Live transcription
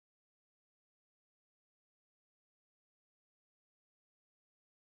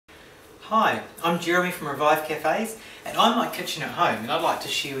Hi, I'm Jeremy from Revive Cafes, and I'm my kitchen at home, and I'd like to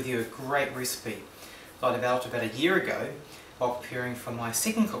share with you a great recipe that I developed about a year ago while preparing for my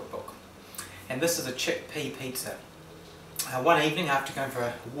second cookbook. And this is a chickpea pizza. One evening after going for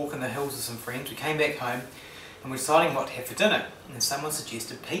a walk in the hills with some friends, we came back home and we're deciding what to have for dinner, and someone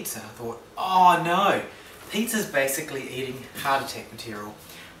suggested pizza. I thought, oh no, pizza's basically eating heart attack material.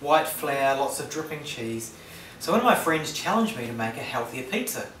 White flour, lots of dripping cheese. So one of my friends challenged me to make a healthier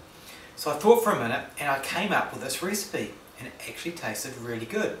pizza. So I thought for a minute and I came up with this recipe, and it actually tasted really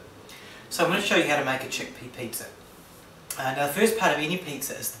good. So I'm going to show you how to make a chickpea pizza. Now the first part of any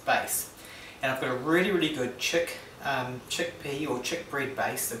pizza is the base, and I've got a really good chickpea or chick bread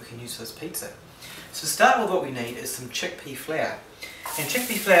base that we can use for this pizza. So to start with, what we need is some chickpea flour, and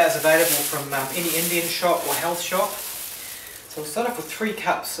chickpea flour is available from any Indian shop or health shop. So we'll start off with 3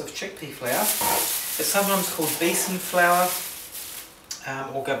 cups of chickpea flour. It's sometimes called besan flour,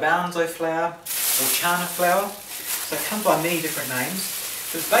 or garbanzo flour, or chana flour. So it comes by many different names.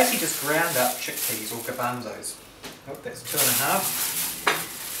 So it's basically just ground up chickpeas or garbanzos. Oh, that's 2.5.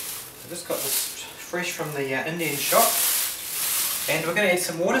 I've just got this fresh from the Indian shop. And we're going to add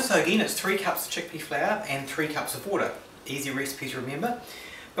some water. So again, it's 3 cups of chickpea flour and 3 cups of water. Easy recipe to remember.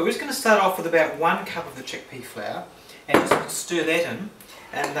 But we're just going to start off with about 1 cup of the chickpea flour and just stir that in.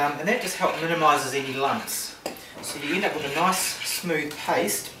 And that just helps minimises any lumps. So you end up with a nice smooth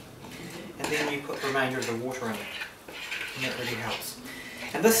paste, and then you put the remainder of the water in it, and that really helps.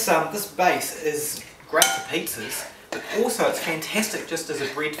 And this base is great for pizzas, but also it's fantastic just as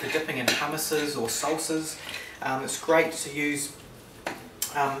a bread for dipping in hummuses or salsas. It's great to use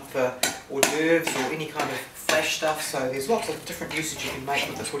for hors d'oeuvres or any kind of flash stuff, so there's lots of different uses you can make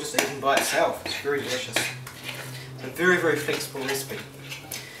with this, or just eating by itself. It's very delicious. It's a very flexible recipe.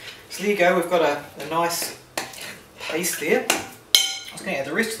 So there you go, we've got a nice paste there. I'm just going to add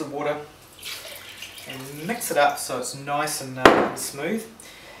the rest of the water and mix it up so it's nice and smooth.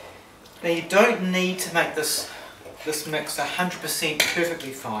 Now you don't need to make this mix 100%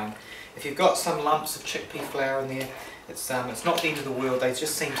 perfectly fine. If you've got some lumps of chickpea flour in there, it's not the end of the world. They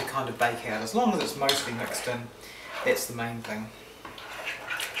just seem to kind of bake out. As long as it's mostly mixed in, that's the main thing.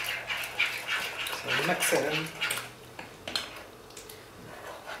 So we'll mix that in.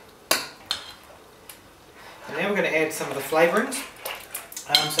 And now we're going to add some of the flavourings.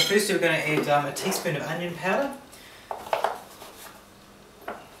 So firstly we're going to add a teaspoon of onion powder.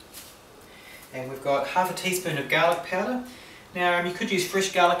 And we've got half a teaspoon of garlic powder. Now you could use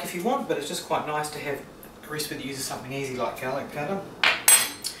fresh garlic if you want, but it's just quite nice to have a recipe that uses something easy like garlic powder.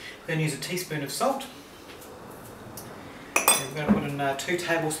 We're going to use a teaspoon of salt. And we're going to put in 2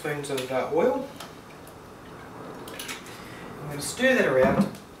 tablespoons of oil. I'm going to stir that around.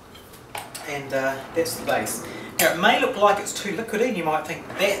 And that's the base. Now it may look like it's too liquidy, and you might think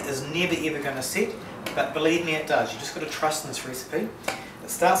that is never ever going to set, but believe me, it does. You just got to trust in this recipe. It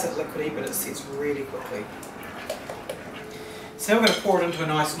starts out liquidy, but it sets really quickly. So we're going to pour it into a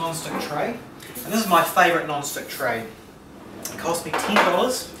nice non-stick tray, and this is my favourite non-stick tray. It cost me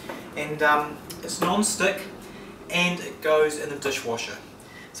 $10, and it's non-stick, and it goes in the dishwasher.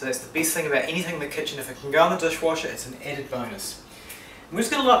 So that's the best thing about anything in the kitchen. If it can go in the dishwasher, it's an added bonus. We're just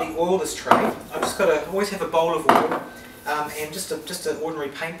going to lightly oil this tray. I've just got to always have a bowl of oil and just an ordinary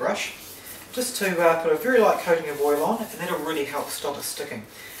paintbrush, just to put a very light coating of oil on, and that'll really help stop it sticking.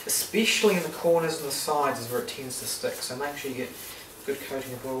 Especially in the corners and the sides is where it tends to stick, so make sure you get a good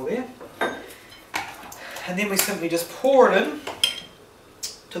coating of oil there. And then we simply just pour it in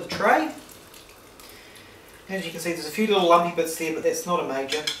to the tray. As you can see, there's a few little lumpy bits there, but that's not a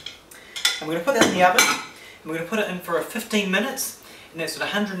major. And we're going to put that in the oven, and we're going to put it in for 15 minutes. And that's at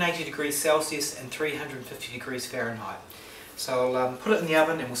 180 degrees Celsius and 350 degrees Fahrenheit. So I'll put it in the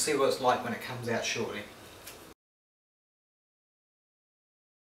oven and we'll see what it's like when it comes out shortly.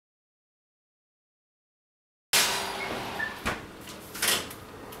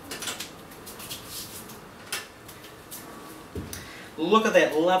 Look at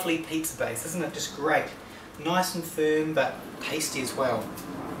that lovely pizza base, isn't it just great? Nice and firm, but tasty as well.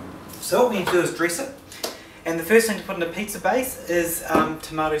 So what we need to do is dress it. And the first thing to put in a pizza base is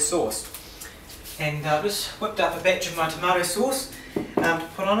tomato sauce. And I've just whipped up a batch of my tomato sauce to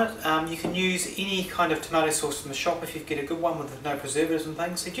put on it. You can use any kind of tomato sauce from the shop if you get a good one with no preservatives and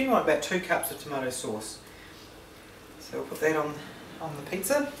things. So you want about 2 cups of tomato sauce. So we'll put that on the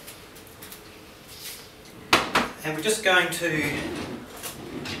pizza. And we're just going to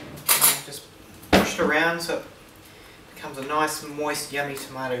just push it around so it becomes a nice, moist, yummy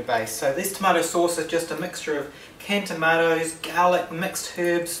tomato base. So this tomato sauce is just a mixture of canned tomatoes, garlic, mixed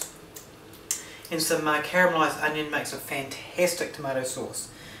herbs, and some caramelised onion. Makes a fantastic tomato sauce.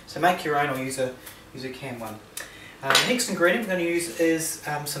 So make your own or use a canned one. The next ingredient we're going to use is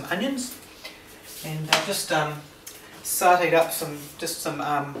some onions, and I've just sauteed up some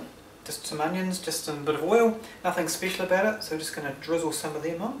onions, just a bit of oil, nothing special about it. So we're just going to drizzle some of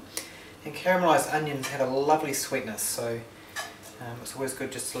them on. And caramelised onions have a lovely sweetness, so it's always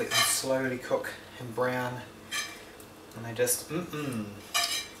good just to let them slowly cook and brown, and they just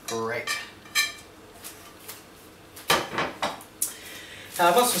great. Now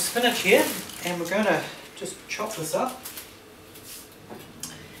I've got some spinach here, and we're going to just chop this up.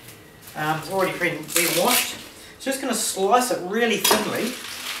 It's already been washed. So just going to slice it really thinly,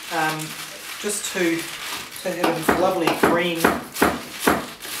 just to have a lovely green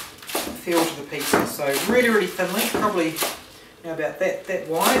feel to the pizza. So really thinly, probably about that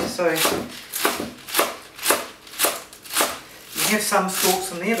wide. So you have some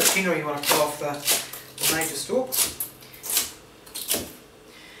stalks in there, but generally you want to pull off the major stalks.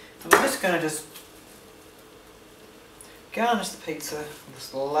 And I'm just going to garnish the pizza with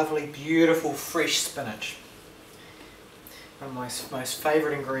this lovely, beautiful, fresh spinach. One of my most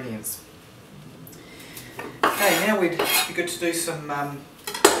favourite ingredients. Okay, now we'd be good to do some,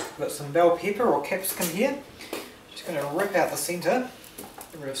 we've got some bell pepper or capsicum here. Just going to rip out the centre,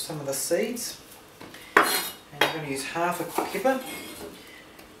 get rid of some of the seeds. And we're going to use half a pepper.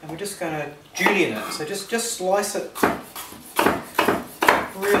 And we're just going to julienne it, so just slice it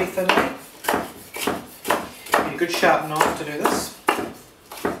really thinly. Need a good sharp knife to do this.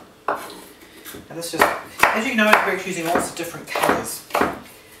 And this just, as you know, we're actually using lots of different colours. So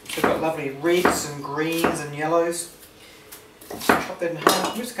we've got lovely reds and greens and yellows. So chop that in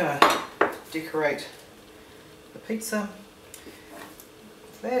half. I'm just going to decorate the pizza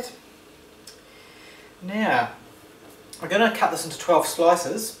with that. Now, we're going to cut this into 12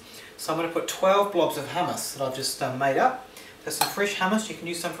 slices. So I'm going to put 12 blobs of hummus that I've just made up. There's some fresh hummus, you can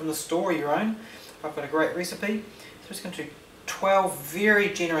use some from the store or your own. I've got a great recipe. So I'm just going to do 12 very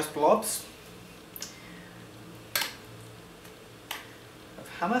generous blobs of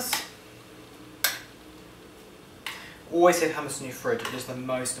hummus. Always have hummus in your fridge. It is the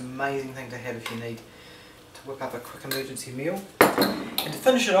most amazing thing to have if you need to whip up a quick emergency meal. And to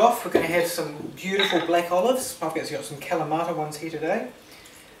finish it off, we're going to have some beautiful black olives. I've got some Kalamata ones here today.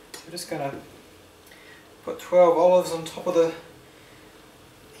 So we're just going to put 12 olives on top of the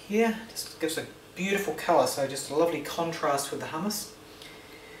here. Just gives a beautiful colour, so just a lovely contrast with the hummus.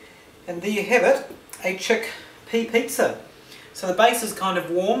 And there you have it, a chickpea pizza. So the base is kind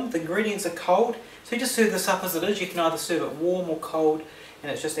of warm, the ingredients are cold, so you just serve this up as it is. You can either serve it warm or cold,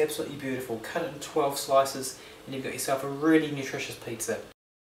 and it's just absolutely beautiful. Cut it in 12 slices and you've got yourself a really nutritious pizza.